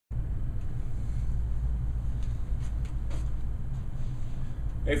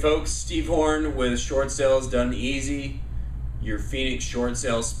Hey folks, Steve Horn with Short Sales Done Easy, your Phoenix short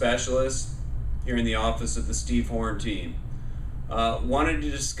sales specialist here in the office of the Steve Horn team. Wanted to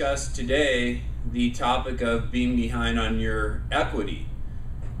discuss today the topic of being behind on your equity.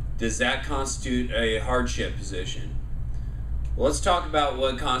 Does that constitute a hardship position? Well, let's talk about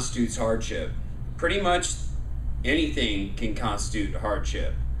what constitutes hardship. Pretty much anything can constitute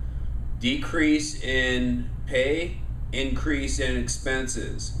hardship. Decrease in pay, increase in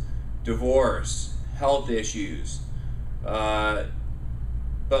expenses, divorce, health issues. But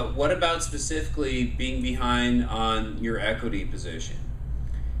what about specifically being behind on your equity position?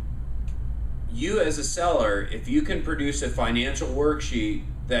 You as a seller, if you can produce a financial worksheet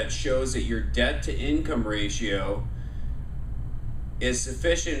that shows that your debt to income ratio is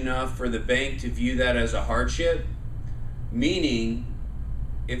sufficient enough for the bank to view that as a hardship, meaning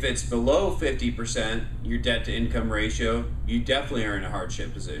if it's below 50%, your debt to income ratio, you definitely are in a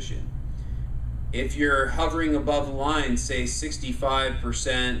hardship position. If you're hovering above the line, say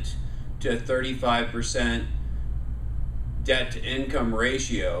 65% to 35% debt to income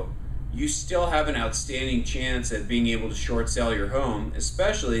ratio, you still have an outstanding chance at being able to short sell your home,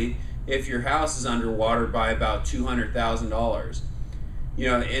 especially if your house is underwater by about $200,000. You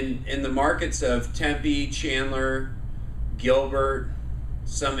know, in the markets of Tempe, Chandler, Gilbert,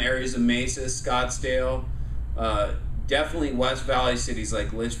 some areas of Mesa, Scottsdale, definitely West Valley cities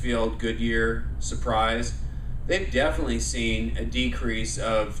like Litchfield, Goodyear, Surprise, they've definitely seen a decrease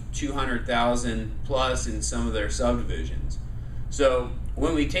of 200,000 plus in some of their subdivisions. So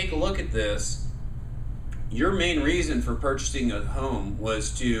when we take a look at this, your main reason for purchasing a home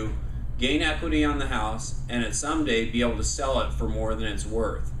was to gain equity on the house and at someday be able to sell it for more than it's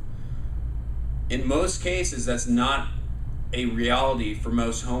worth. In most cases, that's not a reality for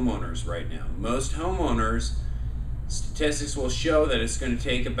most homeowners right now. Most homeowners, statistics will show that it's going to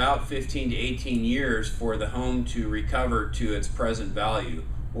take about 15 to 18 years for the home to recover to its present value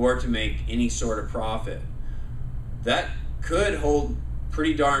or to make any sort of profit. That could hold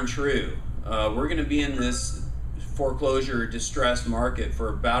pretty darn true. We're going to be in this foreclosure distressed market for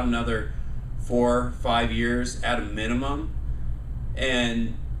about another 4 or 5 years at a minimum,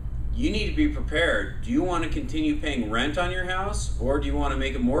 and you need to be prepared. Do you want to continue paying rent on your house, or do you want to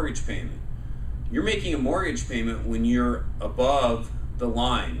make a mortgage payment? You're making a mortgage payment when you're above the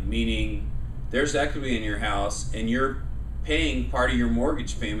line, meaning there's equity in your house and you're paying part of your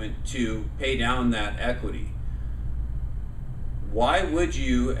mortgage payment to pay down that equity. Why would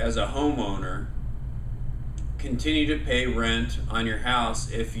you, as a homeowner, continue to pay rent on your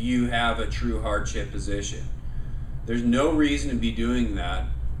house if you have a true hardship position? There's no reason to be doing that,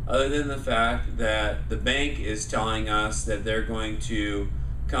 other than the fact that the bank is telling us that they're going to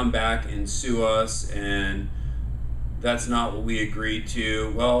come back and sue us, and that's not what we agreed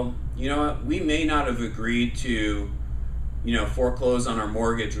to. Well, you know what? We may not have agreed to, foreclose on our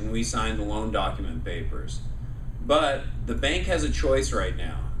mortgage when we signed the loan document papers. But the bank has a choice right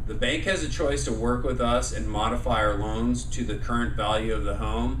now. The bank has a choice to work with us and modify our loans to the current value of the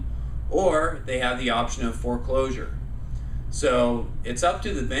home, or they have the option of foreclosure. So it's up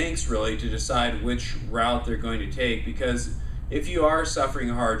to the banks really to decide which route they're going to take, because if you are suffering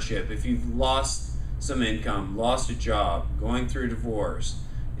a hardship, if you've lost some income, lost a job, going through divorce,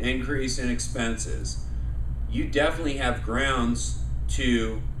 increase in expenses, you definitely have grounds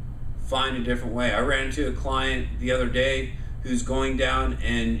to find a different way. I ran into a client the other day who's going down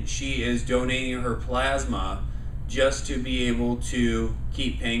and she is donating her plasma just to be able to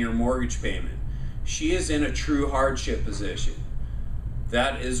keep paying her mortgage payment. She is in a true hardship position.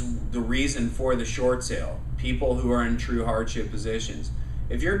 That is the reason for the short sale. People who are in true hardship positions.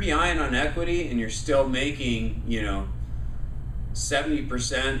 If you're behind on equity and you're still making,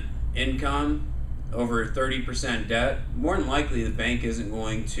 70% income over 30% debt, more than likely the bank isn't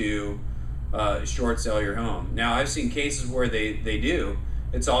going to short sell your home. Now, I've seen cases where they do.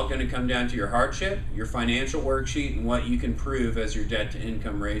 It's all going to come down to your hardship, your financial worksheet, and what you can prove as your debt to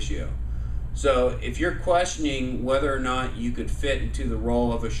income ratio. So if you're questioning whether or not you could fit into the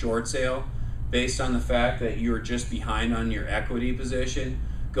role of a short sale based on the fact that you're just behind on your equity position,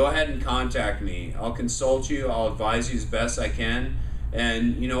 go ahead and contact me. I'll consult you, I'll advise you as best I can.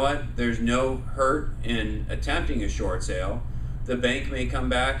 And you know what? There's no hurt in attempting a short sale. The bank may come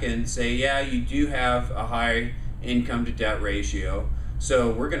back and say, yeah, you do have a high income to debt ratio, so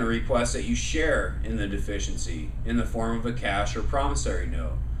we're going to request that you share in the deficiency in the form of a cash or promissory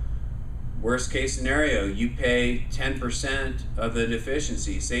note. Worst case scenario, you pay 10% of the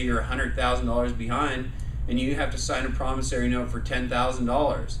deficiency. Say you're $100,000 behind and you have to sign a promissory note for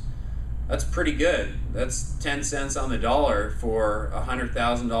 $10,000. That's pretty good. That's 10 cents on the dollar for a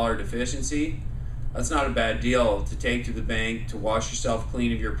 $100,000 deficiency. That's not a bad deal to take to the bank to wash yourself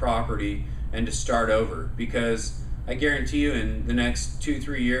clean of your property and to start over, because I guarantee you in the next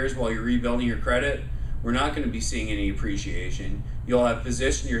 2-3 years while you're rebuilding your credit, we're not going to be seeing any appreciation. You'll have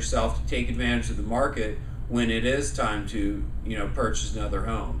positioned yourself to take advantage of the market when it is time to, purchase another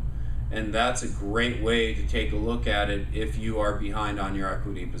home. And that's a great way to take a look at it if you are behind on your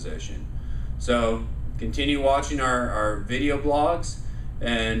equity position. So continue watching our video blogs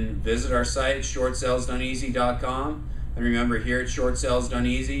and visit our site, shortsalesdoneeasy.com. And remember, here at Short Sales Done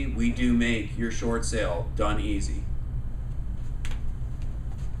Easy, we do make your short sale done easy.